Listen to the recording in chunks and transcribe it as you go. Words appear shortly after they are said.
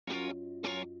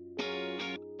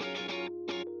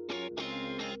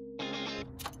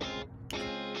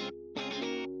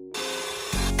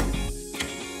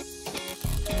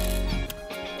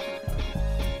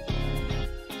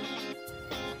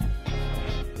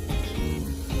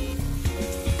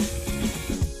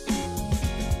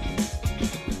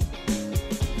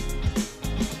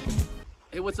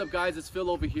what's up guys, it's Phil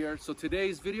over here. So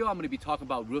today's video I'm going to be talking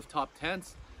about rooftop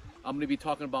tents. I'm going to be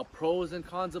talking about pros and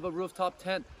cons of a rooftop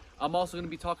tent. I'm also going to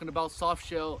be talking about soft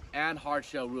shell and hard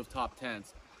shell rooftop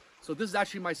tents. So this is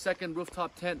actually my second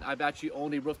rooftop tent. I've actually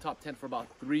owned a rooftop tent for about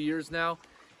 3 years now,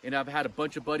 and I've had a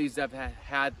bunch of buddies that have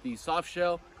had the soft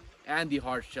shell and the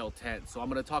hard shell tent. So I'm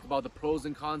going to talk about the pros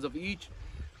and cons of each,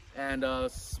 and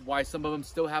why some of them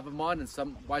still have them on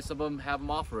and why some of them have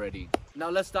them off already. Now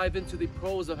let's dive into the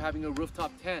pros of having a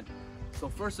rooftop tent. So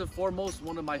first and foremost,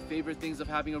 one of my favorite things of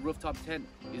having a rooftop tent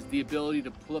is the ability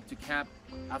to pull up to camp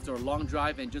after a long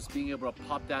drive and just being able to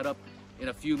pop that up in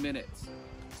a few minutes.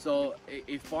 So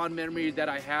a fond memory that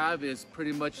I have is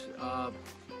pretty much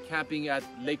camping at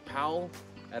Lake Powell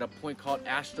at a point called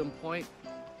Ashton Point.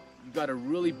 You've got a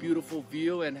really beautiful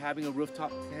view, and having a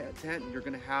rooftop tent, you're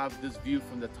gonna have this view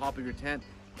from the top of your tent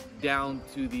down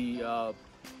to the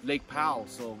Lake Powell.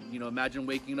 So, you know, imagine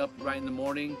waking up right in the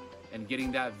morning and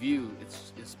getting that view.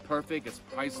 It's perfect, it's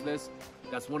priceless.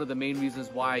 That's one of the main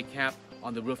reasons why I camp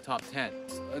on the rooftop tent.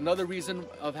 Another reason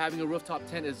of having a rooftop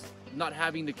tent is not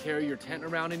having to carry your tent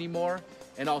around anymore,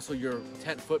 and also your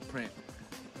tent footprint.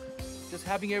 Just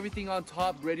having everything on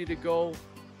top ready to go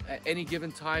at any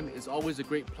given time is always a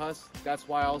great plus. That's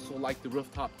why I also like the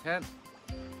rooftop tent.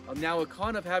 Now a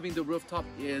con of having the rooftop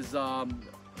is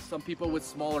some people with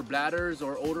smaller bladders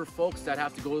or older folks that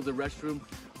have to go to the restroom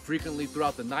frequently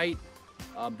throughout the night.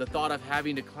 The thought of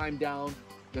having to climb down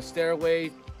the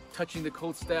stairway, touching the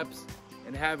coat steps,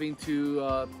 and having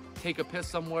to take a piss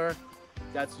somewhere,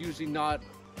 that's usually not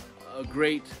a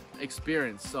great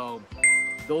experience. So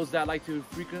those that like to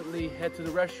frequently head to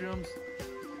the restrooms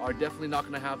are definitely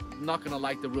not gonna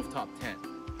like the rooftop tent.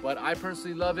 But I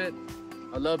personally love it.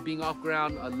 I love being off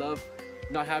ground. I love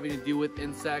not having to deal with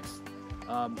insects.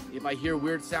 If I hear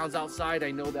weird sounds outside,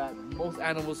 I know that most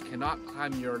animals cannot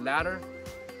climb your ladder.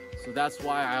 So that's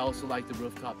why I also like the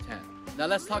rooftop tent. Now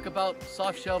let's talk about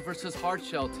soft shell versus hard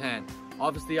shell tent.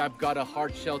 Obviously I've got a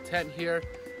hard shell tent here.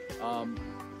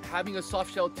 Having a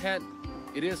soft shell tent,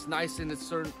 it is nice in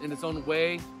its own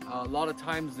way. A lot of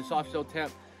times the soft shell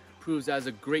tent proves as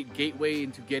a great gateway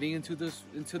into getting into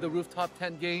the rooftop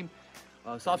tent game.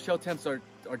 Soft shell tents are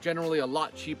generally a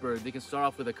lot cheaper. They can start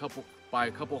off with a couple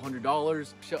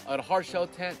 $100s. A hard shell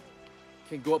tent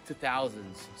can go up to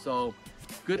thousands. So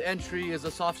good entry is a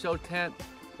soft shell tent.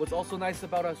 What's also nice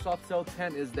about a soft shell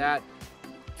tent is that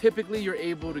typically you're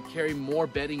able to carry more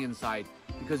bedding inside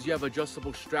because you have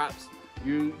adjustable straps.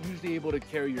 You're usually able to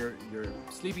carry your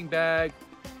sleeping bag,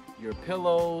 your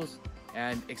pillows,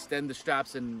 and extend the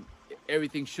straps, and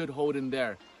everything should hold in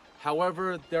there.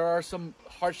 However, there are some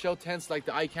hard shell tents like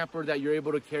the iCamper that you're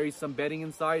able to carry some bedding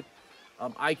inside.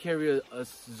 I carry a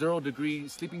 0-degree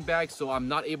sleeping bag, so I'm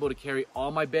not able to carry all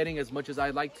my bedding as much as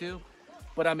I'd like to,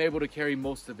 but I'm able to carry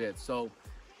most of it. So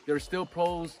there are still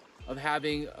pros of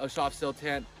having a soft shell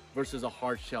tent versus a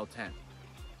hard shell tent.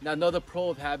 Now another pro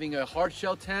of having a hard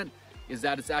shell tent is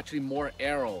that it's actually more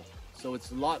aero. So it's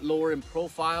a lot lower in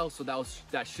profile, so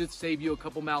that should save you a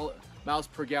couple miles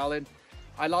per gallon.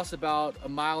 I lost about 1.5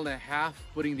 miles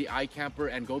putting the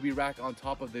iCamper and Gobi rack on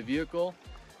top of the vehicle.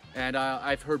 And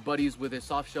I've heard buddies with a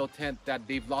soft shell tent that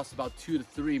they've lost about 2 to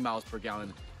 3 miles per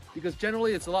gallon, because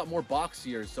generally it's a lot more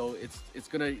boxier, so it's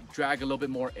gonna drag a little bit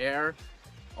more air,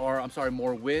 or I'm sorry,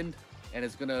 more wind, and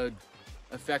it's gonna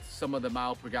affect some of the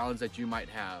mile per gallons that you might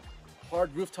have.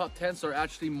 Hard rooftop tents are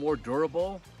actually more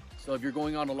durable. So if you're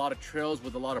going on a lot of trails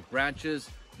with a lot of branches,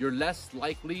 you're less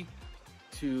likely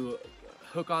to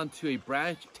hook onto a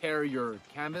branch, tear your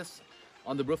canvas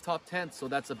on the rooftop tent. So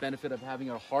that's a benefit of having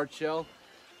a hard shell.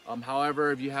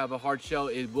 However, if you have a hard shell,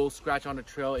 it will scratch on a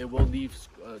trail, it will leave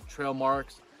trail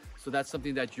marks. So that's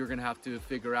something that you're gonna have to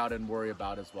figure out and worry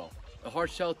about as well. A hard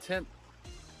shell tent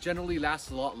generally lasts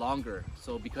a lot longer.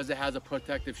 So because it has a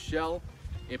protective shell,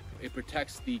 it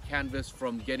protects the canvas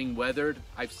from getting weathered.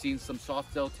 I've seen some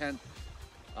soft shell tents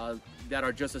that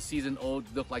are just a season old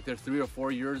look like they're 3 or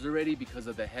 4 years already because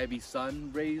of the heavy sun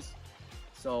rays.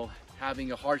 So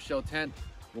having a hard shell tent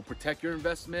will protect your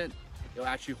investment. It'll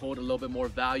actually hold a little bit more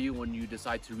value when you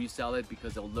decide to resell it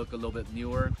because it'll look a little bit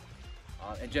newer.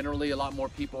 And generally a lot more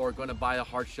people are going to buy a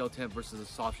hard shell tent versus a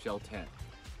soft shell tent.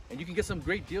 And you can get some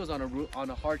great deals on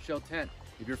a hard shell tent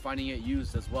if you're finding it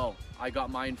used as well. I got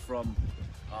mine from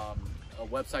a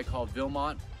website called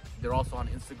Vilmont. They're also on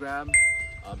Instagram.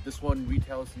 This one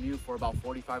retails new for about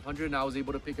 $4,500, and I was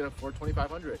able to pick it up for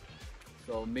 $2,500.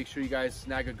 So make sure you guys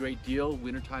snag a great deal.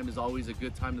 Wintertime is always a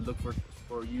good time to look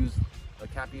for used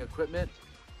camping equipment.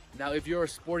 Now, if you're a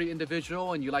sporty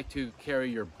individual and you like to carry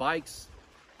your bikes,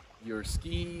 your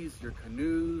skis, your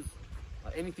canoes,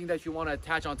 anything that you want to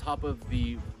attach on top of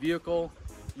the vehicle,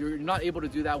 you're not able to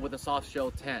do that with a soft shell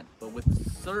tent. But with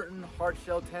certain hard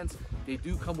shell tents, they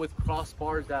do come with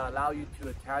crossbars that allow you to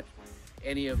attach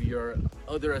any of your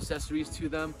other accessories to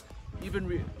them.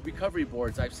 Even recovery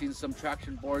boards. I've seen some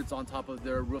traction boards on top of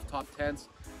their rooftop tents.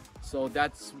 So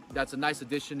that's a nice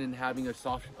addition in having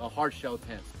a hard shell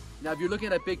tent. Now, if you're looking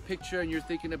at a big picture and you're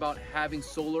thinking about having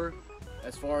solar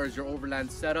as far as your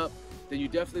overland setup, then you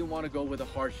definitely want to go with a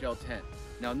hard shell tent.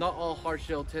 Now, not all hard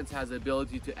shell tents has the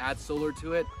ability to add solar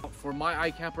to it. For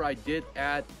my iCamper, I did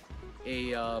add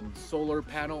a solar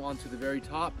panel onto the very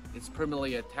top. It's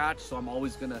permanently attached, so I'm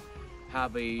always gonna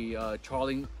have a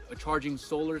charging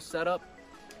solar setup.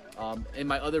 In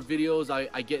my other videos,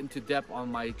 I get into depth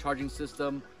on my charging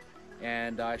system,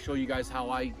 and I show you guys how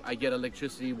I get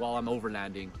electricity while I'm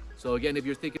overlanding. So again, if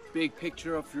you're thinking big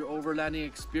picture of your overlanding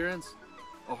experience,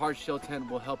 a hard shell tent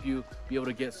will help you be able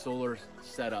to get solar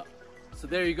set up. So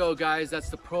there you go, guys. That's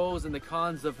the pros and the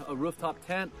cons of a rooftop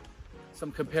tent.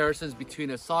 Some comparisons between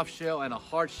a soft shell and a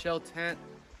hard shell tent.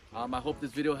 I hope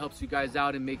this video helps you guys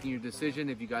out in making your decision.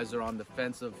 If you guys are on the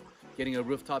fence of getting a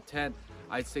rooftop tent,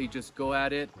 I'd say just go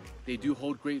at it. They do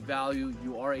hold great value.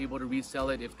 You are able to resell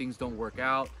it if things don't work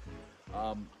out.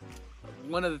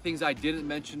 One of the things I didn't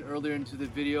mention earlier into the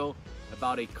video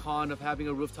about a con of having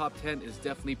a rooftop tent is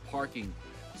definitely parking.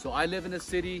 So I live in a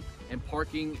city and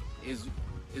parking is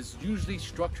usually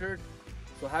structured.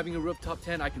 So having a rooftop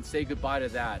tent, I can say goodbye to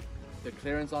that. The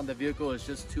clearance on the vehicle is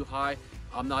just too high.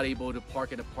 I'm not able to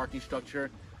park at a parking structure.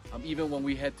 Even when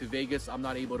we head to Vegas, I'm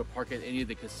not able to park at any of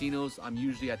the casinos. I'm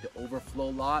usually at the overflow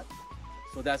lot.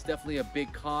 So that's definitely a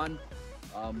big con.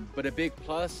 But a big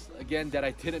plus, again, that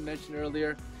I didn't mention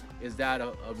earlier, is that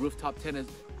a rooftop tent,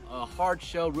 a hard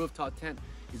shell rooftop tent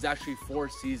is actually 4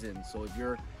 seasons. So if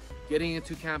you're getting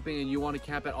into camping and you want to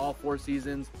camp at all 4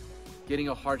 seasons, getting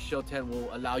a hard shell tent will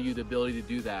allow you the ability to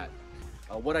do that.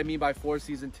 What I mean by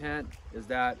 4-season tent is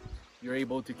that you're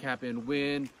able to camp in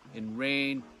wind, in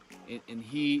rain, in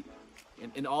heat,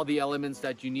 in all the elements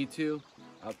that you need to.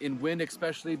 In wind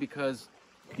especially, because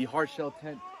the hard shell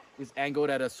tent is angled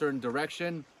at a certain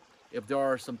direction. If there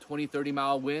are some 20-30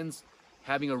 mile winds,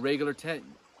 having a regular tent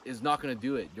is not going to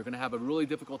do it. You're going to have a really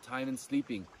difficult time in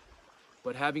sleeping.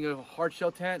 But having a hard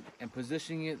shell tent and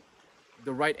positioning it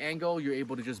the right angle, you're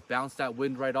able to just bounce that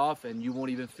wind right off and you won't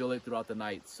even feel it throughout the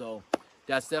night. So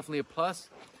that's definitely a plus.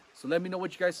 So let me know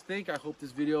what you guys think. I hope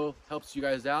this video helps you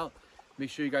guys out. Make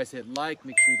sure you guys hit like,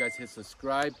 make sure you guys hit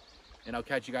subscribe, and I'll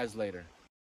catch you guys later.